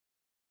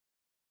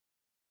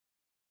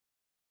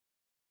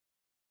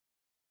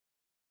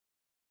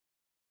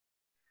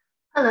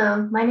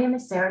Hello, my name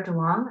is Sarah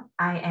DeWong.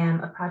 I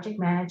am a project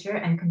manager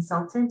and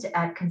consultant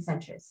at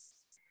Concentrus.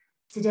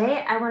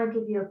 Today, I want to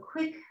give you a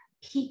quick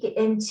peek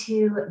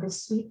into the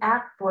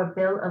Suiteapp for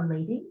bill of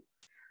lading.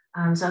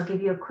 So I'll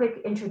give you a quick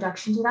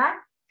introduction to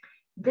that.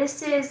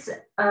 This is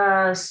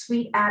a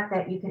Suiteapp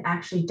that you can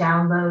actually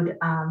download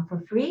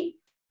for free.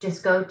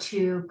 Just go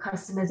to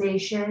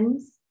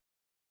customizations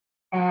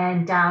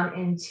and down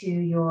into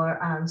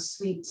your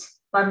Suite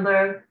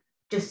bundler.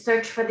 Just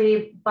search for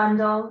the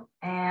bundle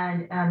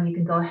and you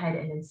can go ahead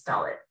and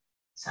install it.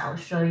 So I'll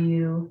show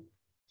you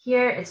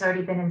here. It's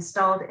already been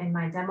installed in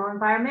my demo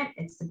environment.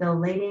 It's the bill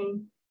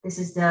lading. This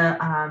is the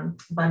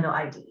bundle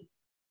ID.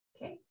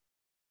 Okay.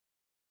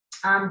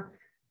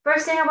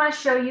 First thing I want to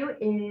show you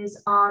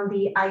is on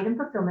the item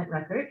fulfillment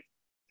record.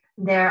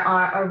 There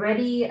are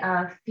already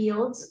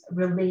fields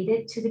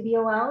related to the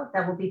BOL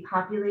that will be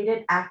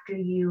populated after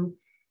you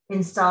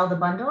install the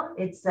bundle.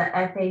 It's the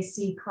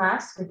FAC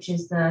class, which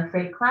is the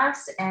freight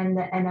class, and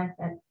the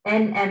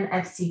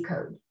NMFC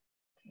code.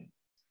 Okay.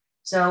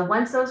 So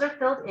once those are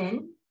filled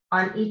in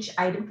on each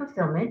item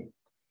fulfillment,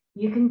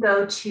 you can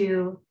go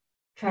to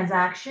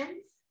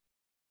transactions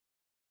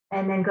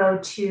and then go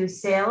to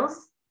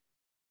sales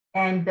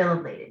and bill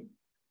of lading.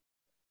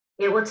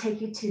 It will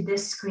take you to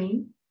this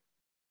screen.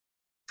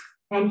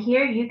 And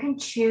here you can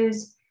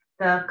choose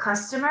the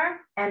customer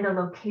and the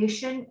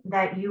location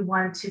that you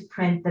want to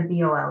print the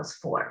BOLs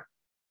for.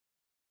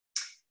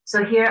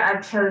 So here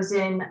I've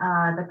chosen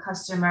the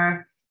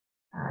customer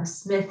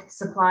Smith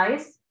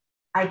Supplies.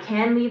 I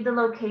can leave the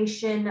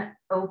location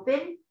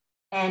open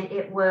and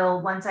it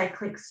will, once I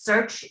click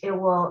search, it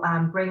will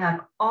bring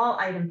up all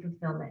item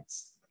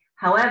fulfillments.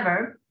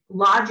 However,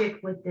 logic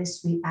with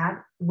this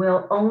Suiteapp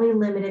will only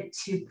limit it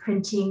to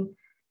printing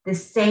the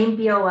same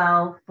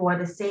BOL for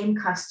the same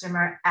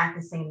customer at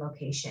the same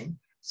location.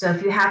 So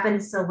if you happen to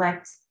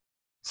select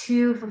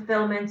two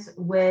fulfillments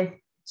with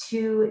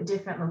two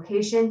different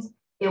locations,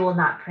 it will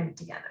not print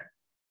together.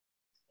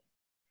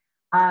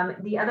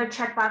 The other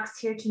checkbox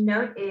here to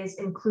note is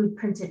include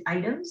printed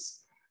items.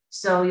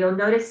 So you'll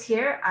notice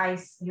here,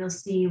 you'll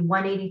see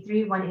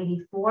 183,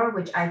 184,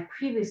 which I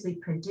previously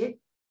printed.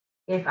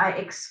 If I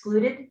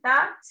excluded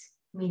that,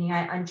 meaning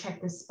I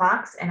unchecked this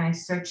box and I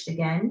searched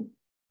again,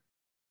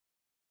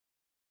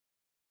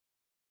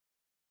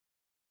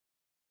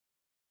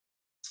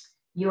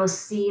 you will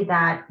see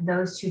that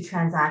those two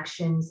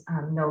transactions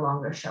no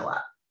longer show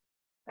up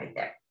right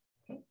there.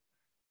 Okay.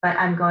 But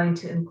I'm going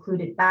to include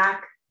it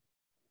back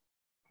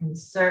and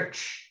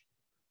search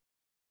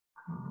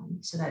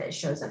so that it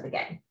shows up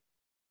again.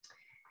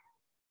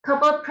 A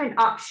couple of print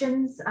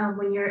options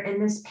when you're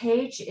in this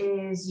page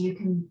is you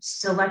can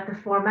select the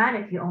format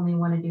if you only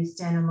want to do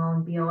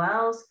standalone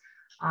BOLs,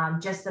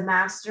 just the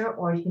master,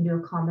 or you can do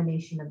a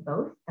combination of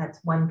both. That's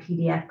one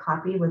PDF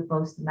copy with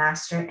both the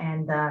master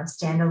and the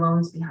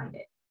standalones behind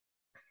it.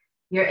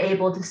 You're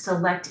able to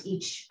select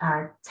each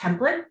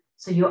template.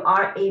 So you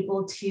are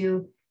able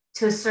to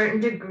a certain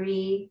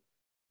degree,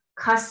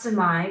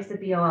 customize the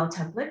BOL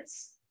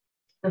templates,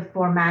 the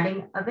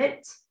formatting of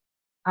it.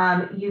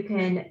 You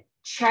can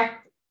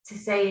check to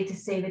save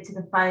it to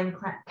the filing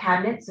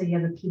cabinet, so you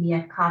have a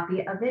PDF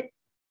copy of it,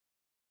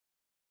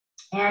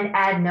 and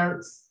add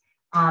notes,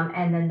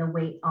 and then the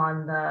weight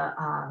on the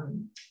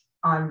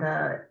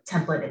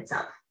template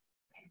itself.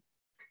 Okay.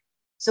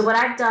 So what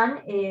I've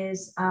done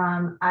is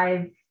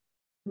I've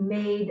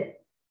made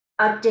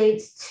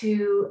updates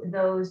to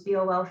those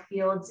BOL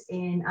fields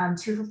in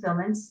two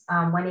fulfillments,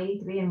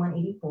 183 and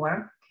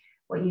 184.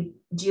 What you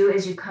do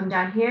is you come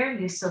down here,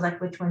 you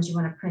select which ones you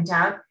want to print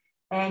out,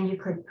 and you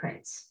click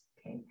print.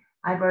 Okay,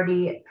 I've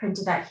already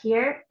printed that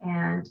here,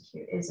 and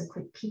here is a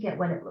quick peek at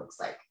what it looks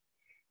like.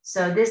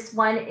 So this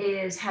one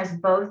has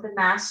both the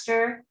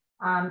master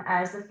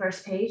as the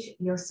first page.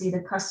 You'll see the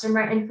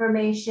customer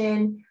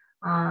information.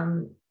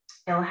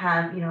 It'll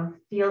have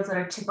fields that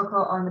are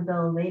typical on the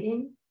bill of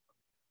lading.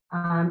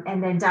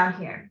 And then down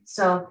here,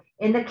 so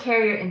in the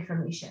carrier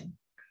information,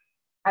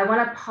 I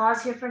want to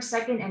pause here for a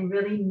second and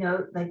really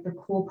note like the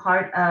cool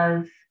part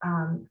of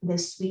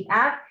this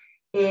Suiteapp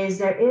is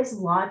there is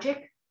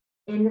logic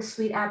in the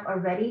Suiteapp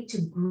already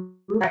to group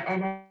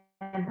NM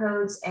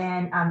codes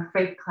and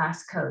freight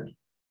class code.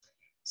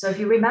 So if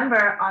you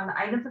remember on the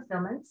item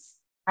fulfillments,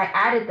 I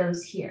added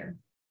those here.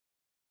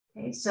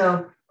 Okay,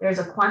 so there's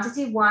a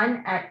quantity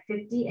 1 at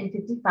 50 and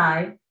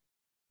 55,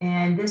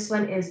 and this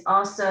one is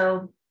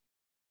also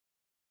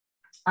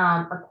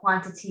a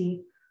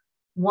quantity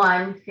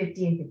 1,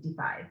 50, and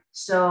 55.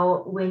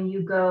 So when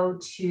you go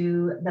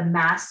to the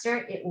master,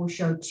 it will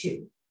show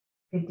 2,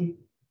 50,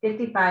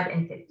 55,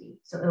 and 50.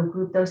 So it'll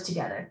group those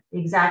together. The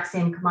exact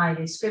same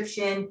commodity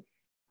description,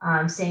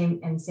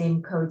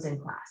 same codes and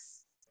class.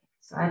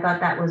 So I thought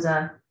that was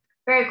a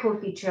very cool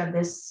feature of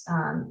this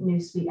new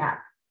Suiteapp.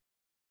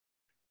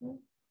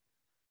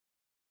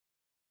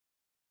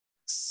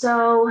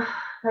 So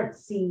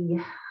let's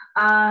see.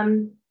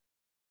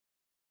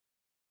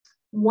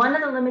 One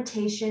of the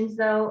limitations,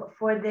 though,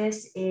 for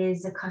this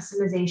is the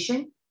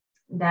customization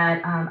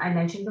that I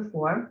mentioned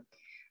before.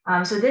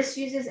 So this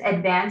uses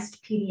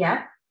advanced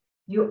PDF.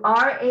 You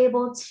are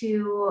able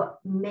to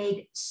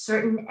make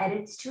certain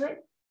edits to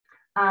it.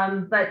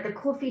 But the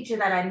cool feature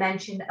that I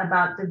mentioned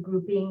about the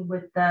grouping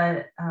with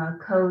the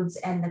codes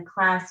and the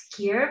class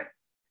here,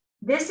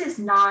 this is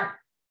not,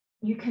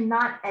 you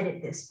cannot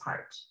edit this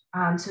part.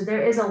 So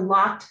there is a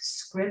locked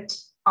script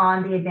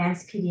on the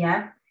advanced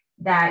PDF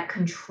that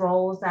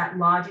controls that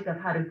logic of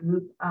how to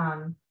group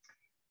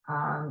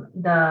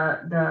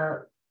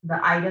the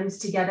items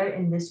together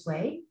in this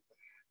way.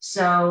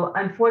 So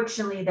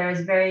unfortunately, there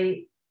is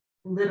very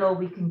little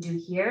we can do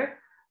here,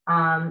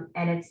 and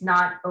it's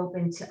not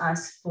open to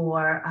us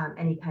for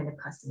any kind of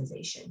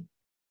customization.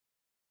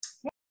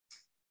 Okay.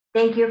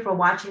 Thank you for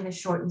watching this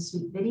short and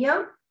sweet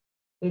video.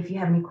 If you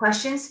have any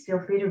questions, feel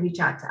free to reach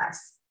out to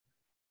us.